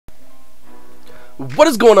What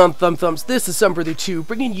is going on, Thumbs? This is Brother2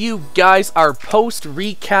 bringing you guys our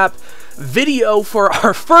post-recap video for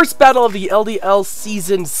our first battle of the LDL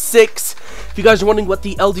Season 6. If you guys are wondering what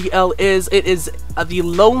the LDL is, it is the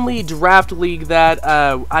Lonely Draft League that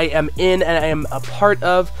I am in and I am a part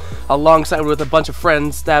of, alongside with a bunch of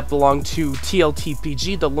friends that belong to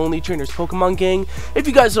TLTPG, the Lonely Trainers Pokemon Gang. If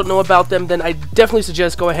you guys don't know about them, then I definitely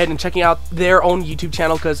suggest go ahead and checking out their own YouTube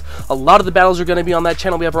channel, because a lot of the battles are going to be on that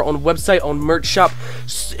channel. We have our own website, own merch shop.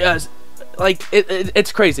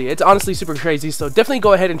 It's crazy. It's honestly super crazy, so definitely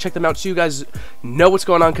go ahead and check them out so you guys know what's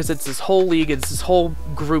going on, because it's this whole league, it's this whole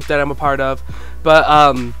group that I'm a part of.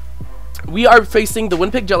 But we are facing the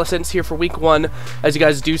Winnipeg Jellicents here for week 1, as you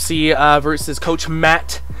guys do see, versus Coach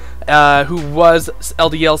Matt, who was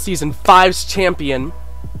LDL Season 5's champion.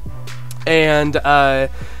 And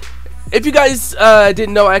if you guys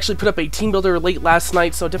didn't know, I actually put up a team builder late last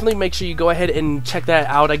night, so definitely make sure you go ahead and check that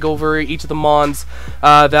out. I go over each of the mons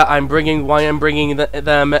that I'm bringing, why I'm bringing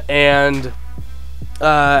them, and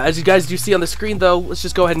as you guys do see on the screen, though, let's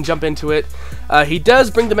just go ahead and jump into it. He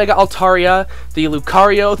does bring the Mega Altaria, the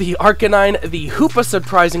Lucario, the Arcanine, the Hoopa,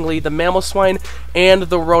 surprisingly, the Mamoswine, and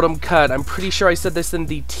the Rotom Cut. I'm pretty sure I said this in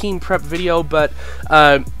the team prep video, but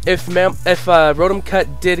if Rotom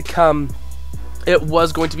Cut did come, it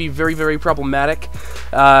was going to be very, very problematic,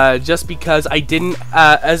 just because I didn't,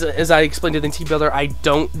 as I explained in the team builder, I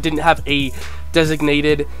didn't have a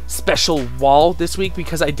designated special wall this week,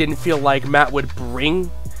 because I didn't feel like Matt would bring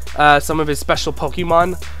some of his special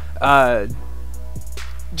Pokemon,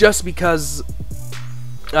 just because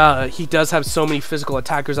he does have so many physical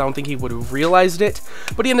attackers. I don't think he would have realized it,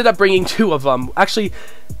 but he ended up bringing 2 of them. Actually,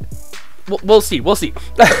 we'll see.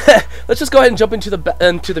 Let's just go ahead and jump into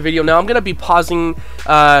the video now. I'm gonna be pausing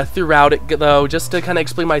throughout it, though, just to kind of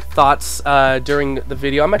explain my thoughts during the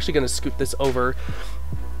video. I'm actually gonna scoot this over.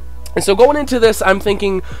 And so going into this, I'm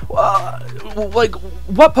thinking, like,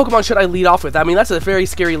 what Pokemon should I lead off with? I mean, that's a very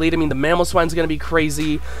scary lead. I mean, the Mamoswine's gonna be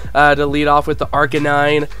crazy to lead off with. The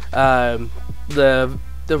Arcanine,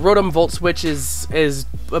 the Rotom Volt Switch is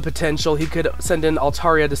a potential. He could send in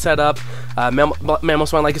Altaria to set up.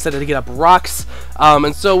 Mamoswine, like I said, to get up rocks.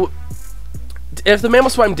 And so, if the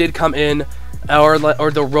Mamoswine did come in, or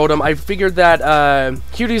the Rotom, I figured that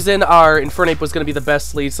Cutizen, our Infernape, was going to be the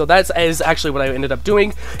best lead. So that is actually what I ended up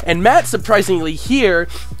doing. And Matt, surprisingly here,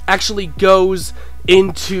 actually goes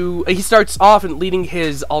into... He starts off and leading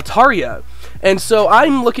his Altaria. And so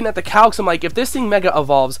I'm looking at the calcs. I'm like, if this thing Mega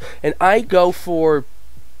Evolves, and I go for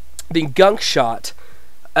the Gunk Shot,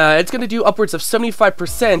 it's going to do upwards of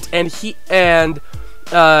 75%, and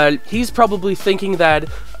he's probably thinking that,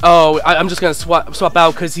 oh, I'm just going to swap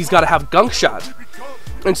out because he's got to have Gunk Shot.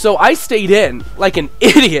 And so I stayed in like an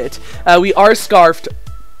idiot. We are Scarfed,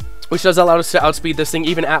 which does allow us to outspeed this thing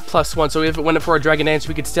even at +1, so if it went for a Dragon Dance,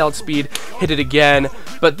 we could still outspeed, hit it again.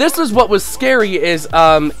 But this is what was scary, is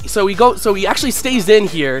so he actually stays in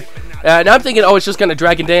here. And I'm thinking, oh, it's just gonna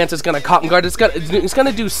Dragon Dance, it's gonna Cotton Guard, it's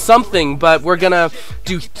gonna do something, but we're gonna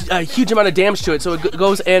do a huge amount of damage to it. So it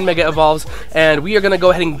goes and Mega Evolves, and we are gonna go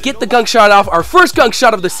ahead and get the Gunk Shot off, our first Gunk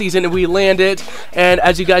Shot of the season, and we land it. And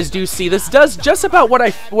as you guys do see, this does just about what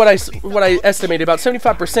I estimated, about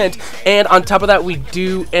 75%. And on top of that, we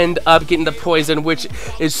do end up getting the Poison, which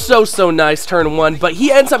is so nice. Turn 1, but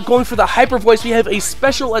he ends up going for the Hyper Voice. We have a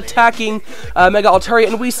special attacking Mega Altaria,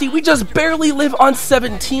 and we just barely live on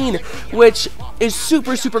 17. Which is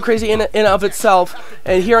super crazy in and of itself.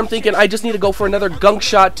 And here I'm thinking, I just need to go for another Gunk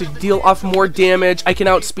Shot to deal off more damage. I can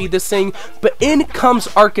outspeed this thing, but in comes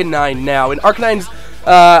Arcanine now, and Arcanine's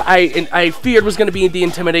I feared was going to be the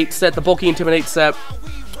Intimidate set, the bulky Intimidate set,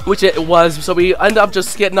 which it was. So we end up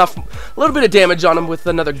just getting off a little bit of damage on him with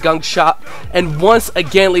another Gunk Shot, and once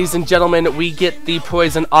again, ladies and gentlemen, we get the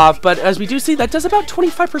Poison off. But as we do see, that does about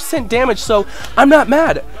 25% damage, so I'm not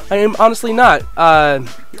mad. I am honestly not.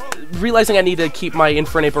 Realizing I need to keep my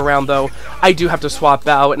Infernape around, though, I do have to swap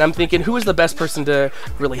out, and I'm thinking, who is the best person to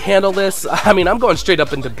really handle this? I mean, I'm going straight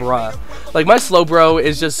up into Bruh. Like, my Slowbro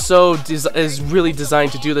is just is really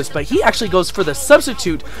designed to do this, but he actually goes for the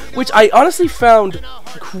Substitute, which I honestly found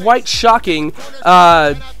quite shocking,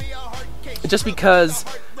 just because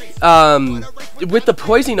with the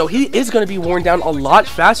Poison, he is going to be worn down a lot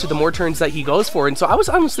faster the more turns that he goes for, and so I was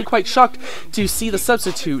honestly quite shocked to see the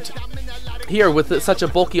Substitute here with such a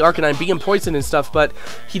bulky Arcanine being poisoned and stuff. But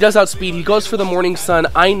he does outspeed. He goes for the Morning Sun.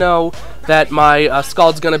 I know that my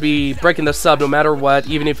Scald's going to be breaking the sub no matter what,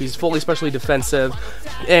 even if he's fully specially defensive,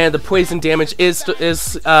 and the poison damage is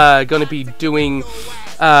going to be doing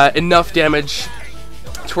enough damage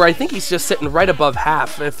to where I think he's just sitting right above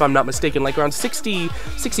half, if I'm not mistaken, like around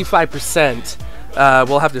 65%.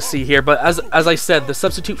 We'll have to see here. But as I said, the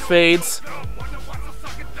substitute fades,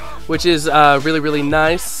 which is really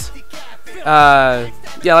nice.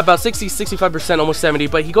 Yeah, about 60-65%, almost 70,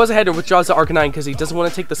 but he goes ahead and withdraws the Arcanine because he doesn't want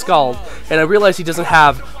to take the Scald, and I realize he doesn't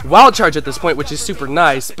have Wild Charge at this point, which is super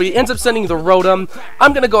nice, but he ends up sending the Rotom.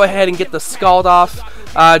 I'm going to go ahead and get the Scald off,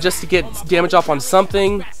 just to get damage off on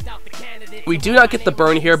something. We do not get the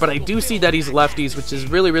burn here, but I do see that he's lefties, which is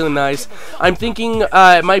really nice. I'm thinking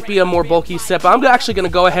it might be a more bulky set, but I'm actually going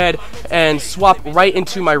to go ahead and swap right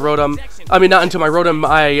into my Rotom. I mean, not into my Rotom,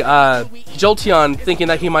 my Jolteon, thinking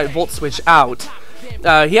that he might Volt Switch out.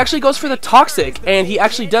 He actually goes for the Toxic, and he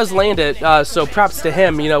actually does land it, so props to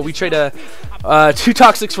him. You know, we trade 2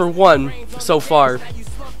 Toxics for 1 so far.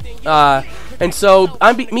 And so,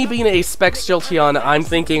 me being a Specs Jolteon, I'm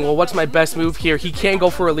thinking, well, what's my best move here? He can go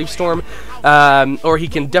for a Leaf Storm, or he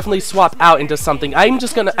can definitely swap out into something. I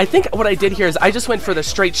think what I did here is I just went for the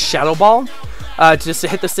straight Shadow Ball, just to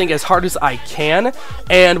hit this thing as hard as I can.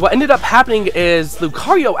 And what ended up happening is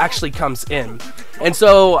Lucario actually comes in. And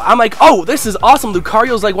so I'm like, oh, this is awesome.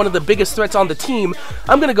 Lucario's like one of the biggest threats on the team.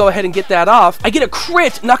 I'm going to go ahead and get that off. I get a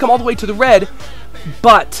crit, knock him all the way to the red,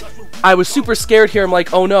 but I was super scared here. I'm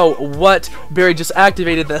like, oh no, what berry just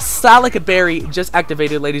activated? The Salic Berry just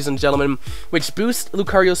activated, ladies and gentlemen, which boosts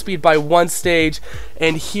Lucario's speed by 1 stage.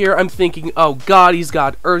 And here I'm thinking, oh god, he's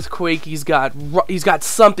got Earthquake, he's got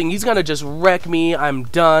something. He's gonna just wreck me. I'm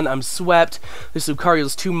done. I'm swept. This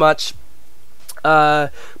Lucario's too much.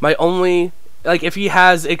 My only... Like, if he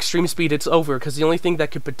has extreme speed, it's over, because the only thing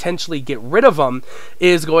that could potentially get rid of him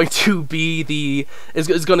is going to be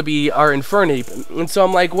is going to be our Infernape. And so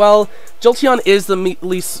I'm like, well, Jolteon is the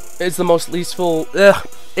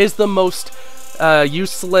most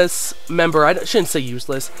useless member. I shouldn't say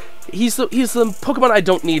useless. He's the Pokemon I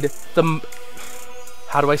don't need the...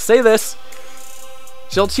 How do I say this?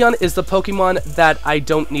 Jolteon is the Pokemon that I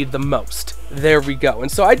don't need the most. There we go.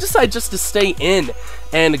 And so I decide just to stay in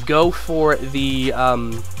and go for the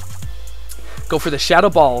Shadow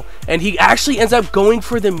Ball, and he actually ends up going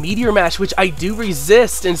for the Meteor Mash, which I do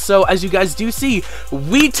resist. And so as you guys do see,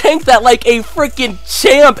 we tank that like a freaking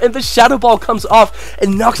champ, and the Shadow Ball comes off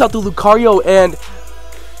and knocks out the Lucario. And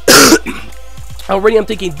already I'm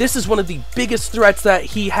thinking this is one of the biggest threats that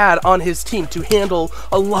he had on his team to handle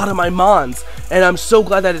a lot of my Mons, and I'm so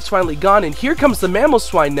glad that it's finally gone. And here comes the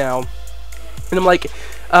Mamoswine now, and I'm like,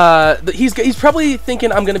 he's probably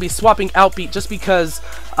thinking I'm going to be swapping Outbeat just because,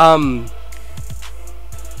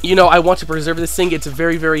 you know, I want to preserve this thing. It's a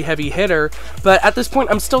very heavy hitter, but at this point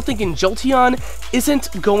I'm still thinking Jolteon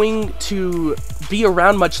isn't going to be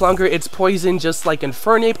around much longer. It's poison just like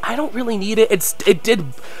Infernape. I don't really need it. It did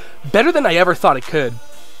better than I ever thought it could,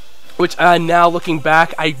 which now looking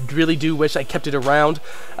back, I really do wish I kept it around.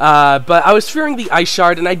 But I was fearing the Ice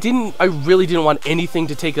Shard, and I really didn't want anything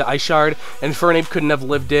to take the Ice Shard, and Infernape couldn't have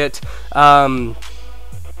lived it.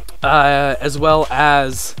 As well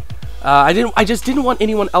as I just didn't want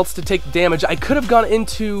anyone else to take damage. I could have gone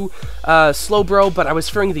into Slowbro, but I was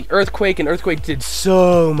fearing the Earthquake, and Earthquake did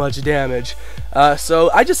so much damage. So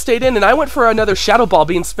I just stayed in, and I went for another Shadow Ball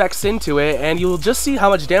being specs into it, and you'll just see how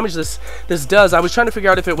much damage this does. I was trying to figure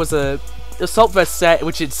out if it was a Assault Vest set,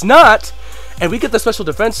 which it's not, and we get the special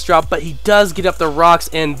defense drop, but he does get up the rocks,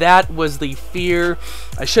 and that was the fear.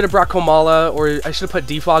 I should have brought Komala, or I should have put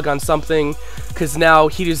Defog on something, because now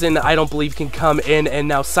Hiruzen, I don't believe, can come in, and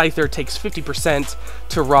now Scyther takes 50%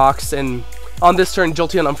 to rocks, and on this turn,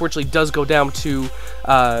 Jolteon unfortunately does go down to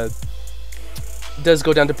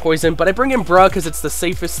poison, but I bring in Bruh because it's the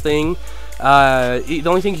safest thing. The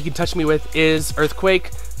only thing he can touch me with is Earthquake,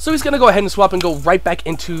 so he's gonna go ahead and swap and go right back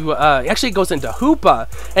into actually it goes into Hoopa,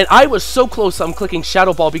 and I was so close on clicking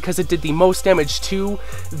Shadow Ball because it did the most damage to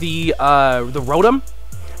the Rotom,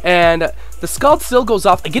 and the Scald still goes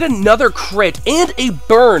off. I get another crit and a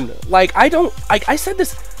burn. Like, I said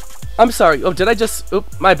this, I'm sorry, oh, did I just, oh,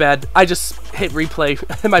 my bad, I just hit replay.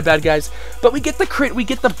 My bad, guys. But we get the crit, we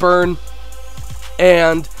get the burn,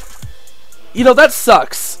 and you know, that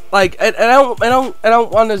sucks. Like, and I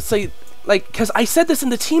don't want to say, like, because I said this in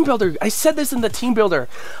the team builder.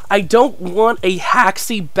 I don't want a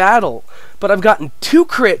Haxie battle, but I've gotten 2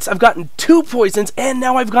 crits, I've gotten 2 poisons, and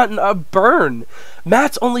now I've gotten a burn.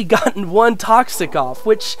 Matt's only gotten 1 toxic off,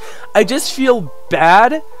 which I just feel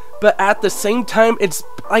bad, but at the same time, it's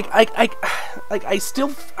like I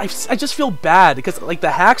just feel bad because like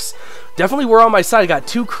the hacks definitely were on my side. I got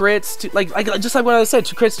 2 crits, just like what I said,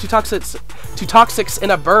 2 crits, 2 toxics,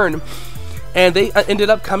 and a burn, and they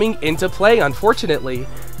ended up coming into play, unfortunately.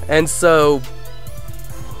 And so,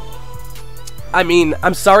 I mean,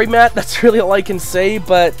 I'm sorry, Matt. That's really all I can say.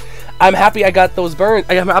 But I'm happy I got those burn.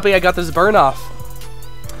 I'm happy I got this burn off.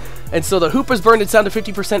 And so the Hooper's burned, it's down to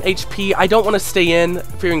 50% HP. I don't want to stay in,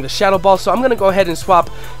 fearing the Shadow Ball, so I'm going to go ahead and swap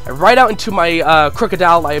right out into my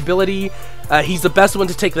Crocodile liability. He's the best one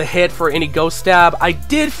to take the hit for any Ghost Stab. I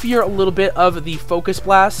did fear a little bit of the Focus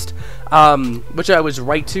Blast, which I was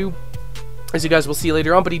right to, as you guys will see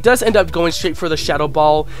later on, but he does end up going straight for the Shadow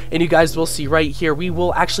Ball, and you guys will see right here, we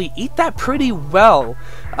will actually eat that pretty well.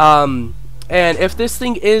 And if this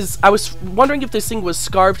thing is, I was wondering if this thing was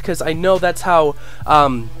scarfed, because I know that's how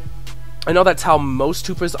most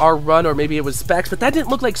Hoopers are run, or maybe it was Specs, but that didn't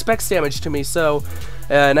look like Specs damage to me, so,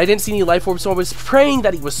 and I didn't see any Life Orbs, so I was praying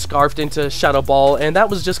that he was scarfed into Shadow Ball, and that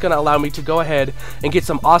was just going to allow me to go ahead and get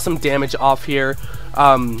some awesome damage off here,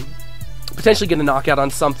 potentially get a knockout on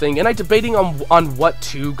something, and I'm debating on what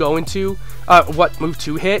to go into, what move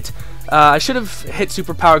to hit. I should have hit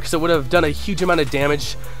Superpower, because it would have done a huge amount of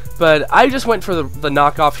damage, but I just went for the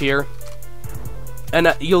knockoff here.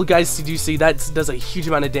 And you guys do see that does a huge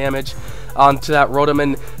amount of damage onto that Rotom,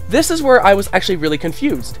 and this is where I was actually really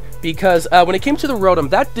confused, because when it came to the Rotom,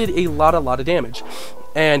 that did a lot of damage.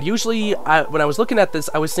 And usually, when I was looking at this,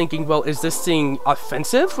 I was thinking, well, is this thing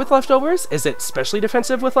offensive with leftovers? Is it specially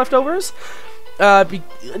defensive with leftovers?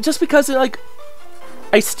 Just because, like,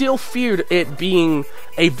 I still feared it being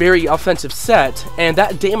a very offensive set, and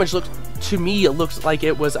that damage looked, to me, it looked like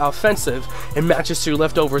it was offensive, and matches threw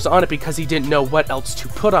leftovers on it because he didn't know what else to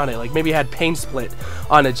put on it. Like maybe he had Pain Split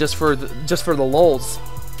on it just for the lulz.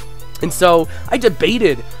 And so I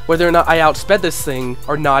debated whether or not I outsped this thing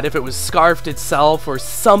or not, if it was scarfed itself or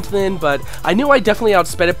something, but I knew I definitely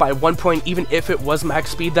outsped it by 1 point, even if it was max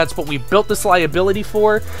speed. That's what we built this liability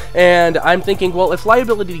for, and I'm thinking, well, if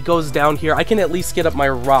liability goes down here, I can at least get up my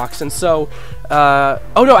rocks. And so, oh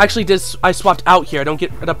no, actually I swapped out here. I don't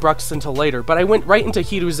get up rocks until later, but I went right into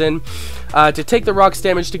Hiruzen to take the rocks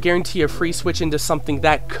damage to guarantee a free switch into something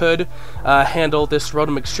that could handle this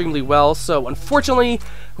Rotom extremely well. So unfortunately,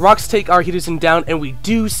 rocks take our Hiruzen down, and we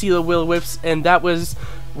do see the Will-O-Wisps, and that was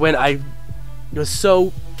when I was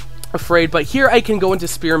so afraid. But here I can go into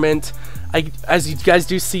Spearmint. As you guys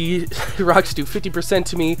do see, rocks do 50%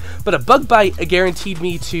 to me, but a Bug Bite guaranteed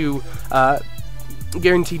me to knock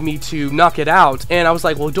it out. And I was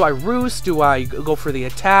like, well, do I roost? Do I go for the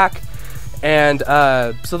attack? And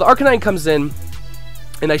so the Arcanine comes in,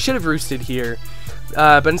 and I should have roosted here.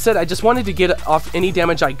 But instead, I just wanted to get off any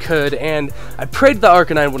damage I could, and I prayed the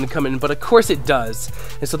Arcanine wouldn't come in, but of course it does.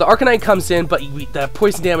 And so the Arcanine comes in, but the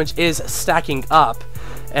poison damage is stacking up.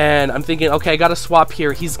 And I'm thinking, okay, I gotta swap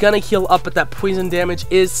here. He's gonna heal up, but that poison damage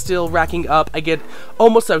is still racking up. I get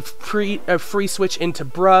almost a free switch into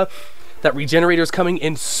Bruh. That Regenerator is coming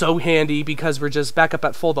in so handy, because we're just back up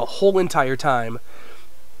at full the whole entire time.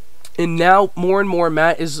 And now, more and more,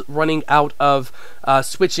 Matt is running out of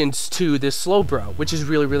switch-ins to this Slowbro, which is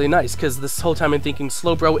really nice, because this whole time I'm thinking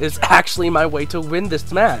Slowbro is actually my way to win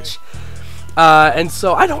this match. And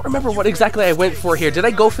so, I don't remember what exactly I went for here. Did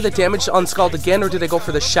I go for the damage on Scald again, or did I go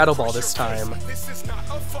for the Shadow Ball this time?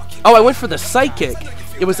 Oh, I went for the Psychic.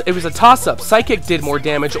 It was a toss-up. Psychic did more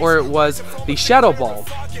damage, or it was the Shadow Ball.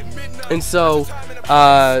 And so,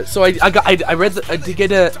 I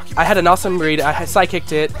had an awesome read. I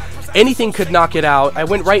Psychicked it. Anything could knock it out. I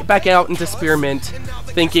went right back out into Spearmint,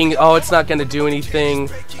 thinking, oh, it's not going to do anything.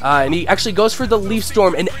 And he actually goes for the Leaf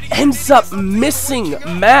Storm and ends up missing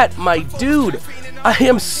Matt, my dude. I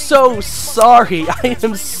am so sorry. I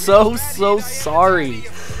am so sorry.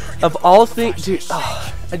 Of all things, dude,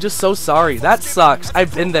 I'm just so sorry. That sucks.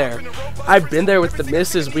 I've been there. I've been there with the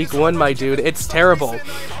misses week 1, my dude. It's terrible.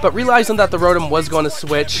 But realizing that the Rotom was going to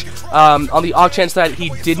switch, on the off chance that he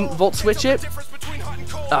didn't Volt Switch it,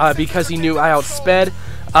 because he knew I outsped,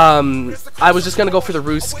 I was just going to go for the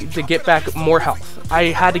Roost to get back more health. I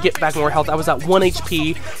had to get back more health. I was at 1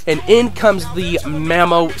 HP, and in comes the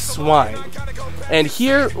Mamoswine. And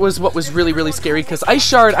here was what was really scary, because Ice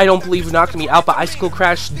Shard, I don't believe, knocked me out, but Icicle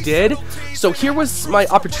Crash did. So here was my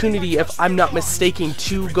opportunity, if I'm not mistaken,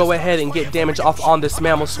 to go ahead and get damage off on this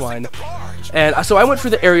Mamoswine. And so I went for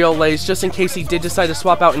the Aerial Lace, just in case he did decide to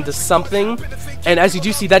swap out into something. And as you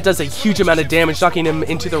do see, that does a huge amount of damage, knocking him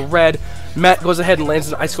into the red. Matt goes ahead and lands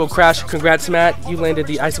an Icicle Crash. Congrats, Matt. You landed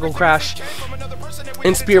the Icicle Crash.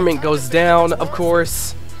 And Spearmint goes down, of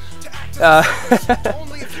course.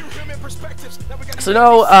 So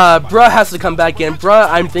now, Bruh has to come back in. Bruh,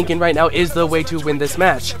 I'm thinking right now, is the way to win this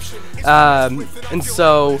match. And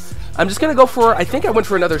so, I'm just going to go for, I think I went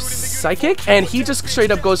for another Psychic, and he just straight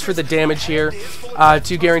up goes for the damage here,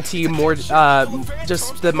 to guarantee more,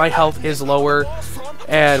 just that my health is lower,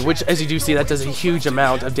 and which, as you do see, that does a huge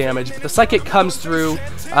amount of damage. But the Psychic comes through,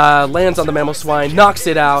 lands on the Mamoswine, knocks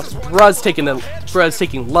it out. Bruh's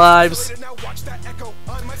taking lives.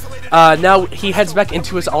 Now he heads back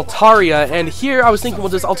into his Altaria, and here I was thinking, well,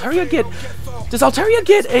 does Altaria get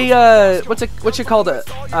a what's it called,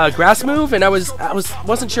 a grass move? And I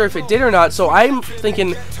wasn't sure if it did or not. So I'm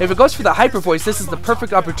thinking if it goes for the Hyper Voice, this is the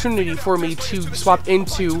perfect opportunity for me to swap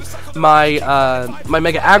into my my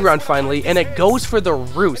Mega Aggron finally, and it goes for the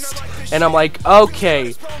Roost. And I'm like,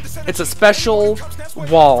 okay, it's a special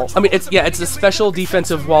wall. I mean, it's a special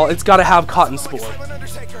defensive wall. It's got to have Cotton Spore.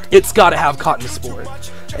 It's got to have Cotton Spore.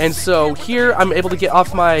 And so here I'm able to get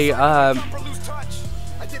off my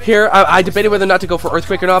here I debated whether or not to go for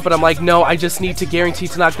Earthquake or not, but I'm like, no, I just need to guarantee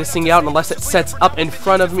to knock this thing out unless it sets up in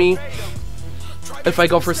front of me if I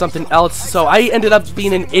go for something else. So I ended up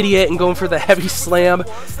being an idiot and going for the Heavy Slam,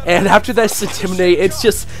 and after that Intimidate, it's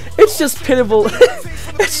just pitiful.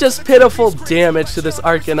 It's just pitiful damage to this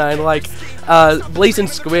Arcanine. Like Blazing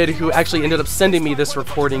Squid, who actually ended up sending me this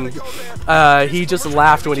recording, he just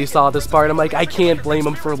laughed when he saw this part. I'm like, I can't blame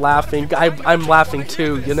him for laughing. I'm laughing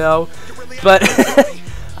too, you know. But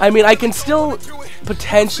I mean, I can still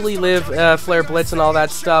potentially live Flare Blitz and all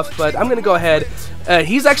that stuff, but I'm gonna go ahead.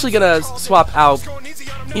 He's actually gonna swap out.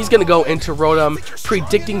 He's gonna go into Rotom,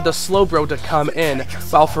 predicting the Slowbro to come in.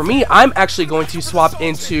 While for me, I'm actually going to swap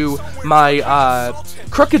into my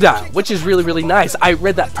Crocodile, which is really, really nice. I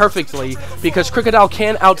read that perfectly because Crocodile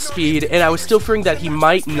can outspeed, and I was still fearing that he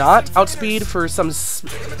might not outspeed for some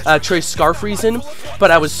Choice Scarf reason.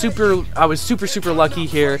 But I was super lucky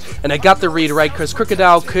here, and I got the read right because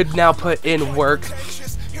Crocodile could now put in work.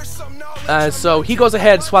 So he goes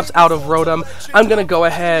ahead, swaps out of Rotom. I'm gonna go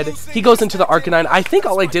ahead. He goes into the Arcanine. I think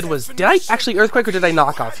all I did was, did I actually Earthquake or did I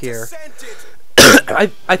knock off here?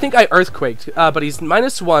 I think I Earthquaked, but he's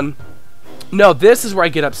 -1. No, this is where I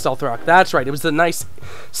get up Stealth Rock. That's right. It was the nice,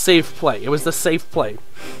 safe play. It was the safe play.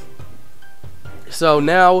 So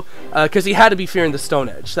now, because he had to be fearing the Stone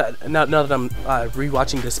Edge. Now that I'm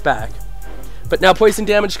rewatching this back. But now poison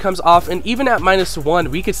damage comes off, and even at -1,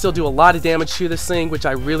 we could still do a lot of damage to this thing, which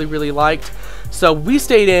I really, really liked. So we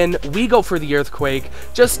stayed in, we go for the Earthquake,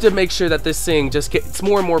 just to make sure that this thing just gets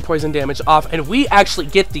more and more poison damage off, and we actually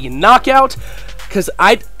get the knockout, because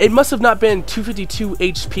it must have not been 252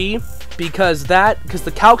 HP, because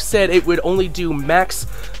the calc said it would only do max,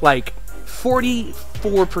 like,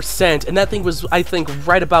 44%, and that thing was, I think,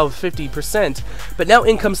 right above 50%. But now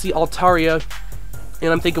in comes the Altaria,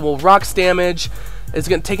 and I'm thinking, well, Rock's damage is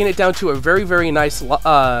taking it down to a very, very nice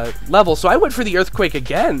level. So I went for the Earthquake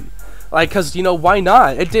again, like, because, you know, why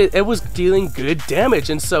not? It was dealing good damage,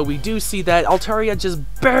 and so we do see that Altaria just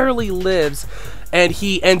barely lives, and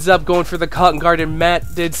he ends up going for the Cotton Guard. And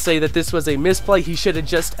Matt did say that this was a misplay. He should have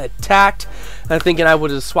just attacked. I'm thinking I would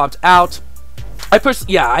have swapped out. I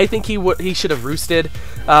think he should have roosted,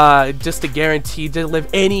 just to guarantee to live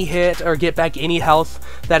any hit or get back any health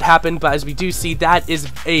that happened. But as we do see, that is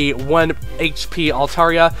a 1 HP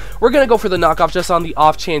Altaria. We're gonna go for the knockoff just on the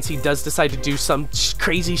off chance he does decide to do some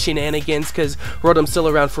crazy shenanigans, because Rotom's still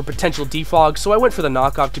around for potential defog. So I went for the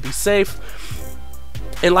knockoff to be safe.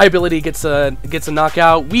 And Liability gets a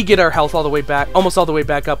knockout. We get our health all the way back, almost all the way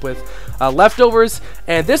back up with leftovers.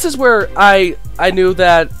 And this is where I knew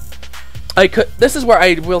that this is where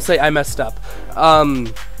I will say I messed up.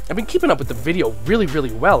 I've been keeping up with the video really,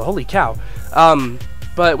 really well. Holy cow.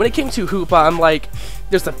 But when it came to Hoopa, I'm like,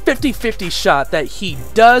 there's a 50-50 shot that he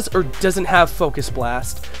does or doesn't have Focus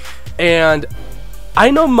Blast. And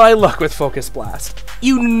I know my luck with Focus Blast.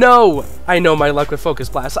 You know I know my luck with Focus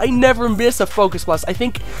Blast. I never miss a Focus Blast. I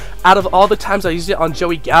think out of all the times I used it on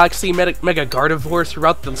Joey Galaxy, Mega Gardevoir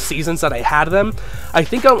throughout the seasons that I had them, I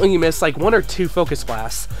think I only missed like 1 or 2 Focus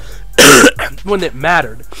Blasts when it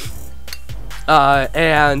mattered.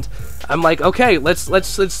 And I'm like, okay, let's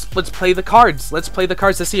play the cards. Let's play the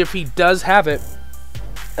cards to see if he does have it.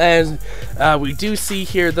 And we do see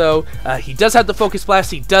here, though, he does have the Focus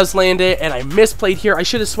Blast, he does land it, and I misplayed here. I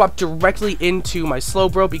should have swapped directly into my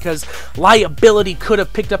Slowbro, because Liability could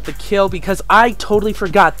have picked up the kill, because I totally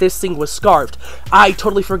forgot this thing was Scarfed. I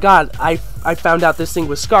totally forgot I found out this thing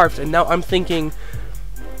was Scarfed, and now I'm thinking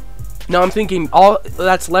all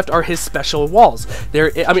that's left are his special walls.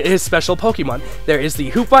 His special Pokemon. There is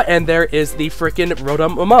the Hoopa and there is the frickin'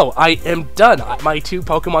 Rotom. I am done. My 2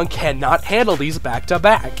 Pokemon cannot handle these back to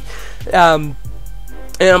back. And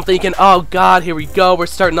I'm thinking, oh god, here we go. We're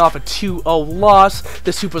starting off a 2-0 loss.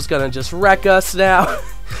 This Hoopa's gonna just wreck us now.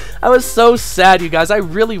 I was so sad, you guys. I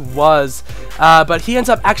really was. But he ends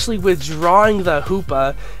up actually withdrawing the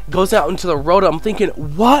Hoopa, goes out into the Rotom. I'm thinking,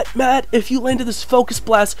 what, Matt? If you landed this Focus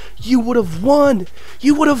Blast, you would have won.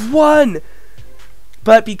 You would have won.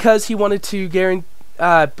 But because he wanted to guarantee,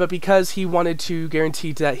 that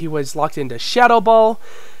he was locked into Shadow Ball,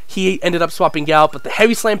 he ended up swapping out, but the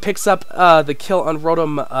Heavy Slam picks up the kill on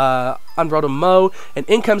Rotom Mo, and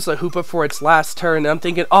in comes the Hoopa for its last turn. And I'm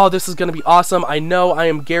thinking, oh, this is going to be awesome. I know I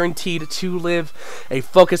am guaranteed to live a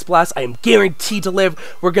Focus Blast. I am guaranteed to live.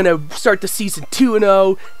 We're going to start the season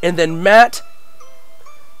 2-0, and then Matt,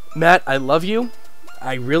 I love you.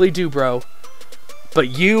 I really do, bro. But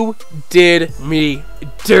you did me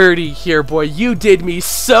dirty here, boy. You did me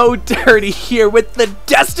so dirty here with the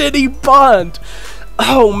Destiny Bond.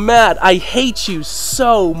 Oh, Matt, I hate you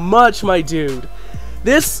so much, my dude.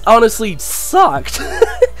 This honestly sucked.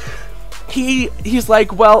 He's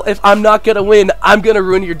like, well, if I'm not gonna win, I'm gonna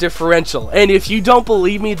ruin your differential. And if you don't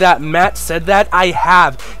believe me that Matt said that, I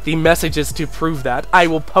have the messages to prove that. I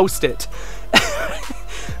will post it.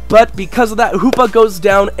 But because of that, Hoopa goes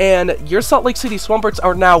down, and your Salt Lake City Swamperts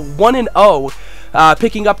are now 1-0,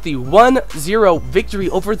 picking up the 1-0 victory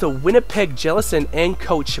over the Winnipeg Jellicent and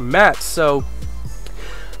Coach Matt. So,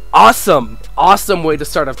 awesome way to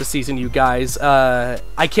start off the season, you guys.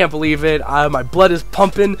 I can't believe it. My blood is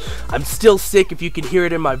pumping. I'm still sick, if you can hear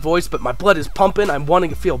it in my voice, but my blood is pumping. I'm wanting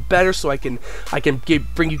to feel better so I can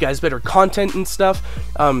bring you guys better content and stuff.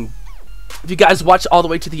 If you guys watched all the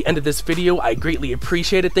way to the end of this video, I greatly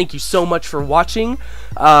appreciate it. Thank you so much for watching.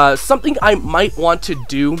 Something I might want to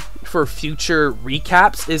do for future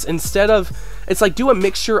recaps is, instead of, it's like, do a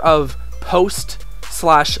mixture of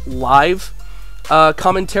post/live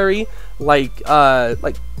commentary. Like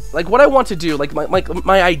what I want to do, like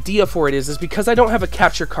my idea for it is because I don't have a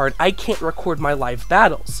capture card, I can't record my live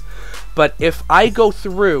battles. But if I go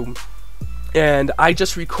through and I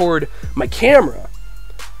just record my camera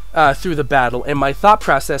through the battle and my thought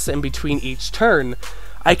process in between each turn,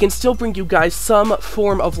 I can still bring you guys some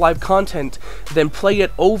form of live content, then play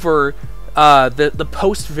it over the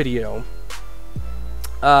post video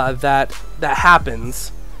that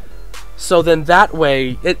happens. So then that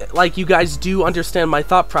way, like, you guys do understand my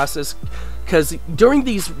thought process. Because during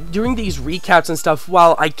these recaps and stuff,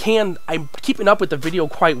 while I'm keeping up with the video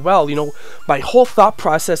quite well, you know, my whole thought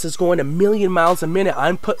process is going a million miles a minute.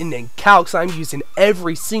 I'm putting in calcs. I'm using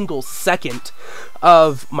every single second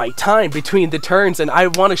of my time between the turns, and I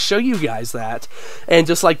want to show you guys that. And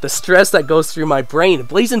just like the stress that goes through my brain,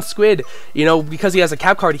 Blazing Squid, you know, because he has a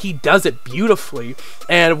cap card, he does it beautifully.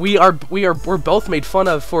 And we're both made fun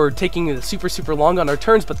of for taking super long on our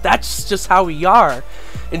turns, but that's just how we are.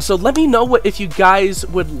 And so let me know if you guys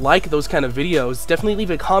would like those kind of videos. Definitely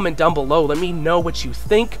leave a comment down below. Let me know what you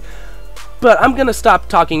think. But I'm gonna stop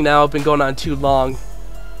talking now. I've been going on too long,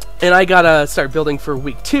 and I gotta start building for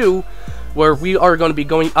week 2, where we are going to be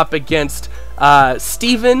going up against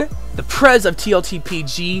Steven, the Prez of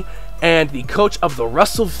TLTPG, and the coach of the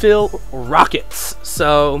Russellville Rockets.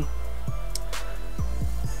 So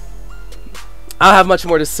I don't have much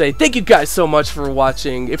more to say. Thank you guys so much for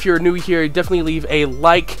watching. If you're new here, definitely leave a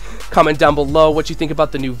like, comment down below what you think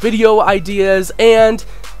about the new video ideas, and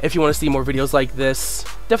if you want to see more videos like this,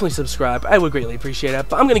 definitely subscribe. I would greatly appreciate it.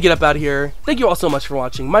 But I'm going to get up out of here. Thank you all so much for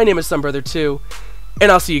watching. My name is Sunbrother2,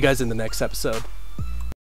 and I'll see you guys in the next episode.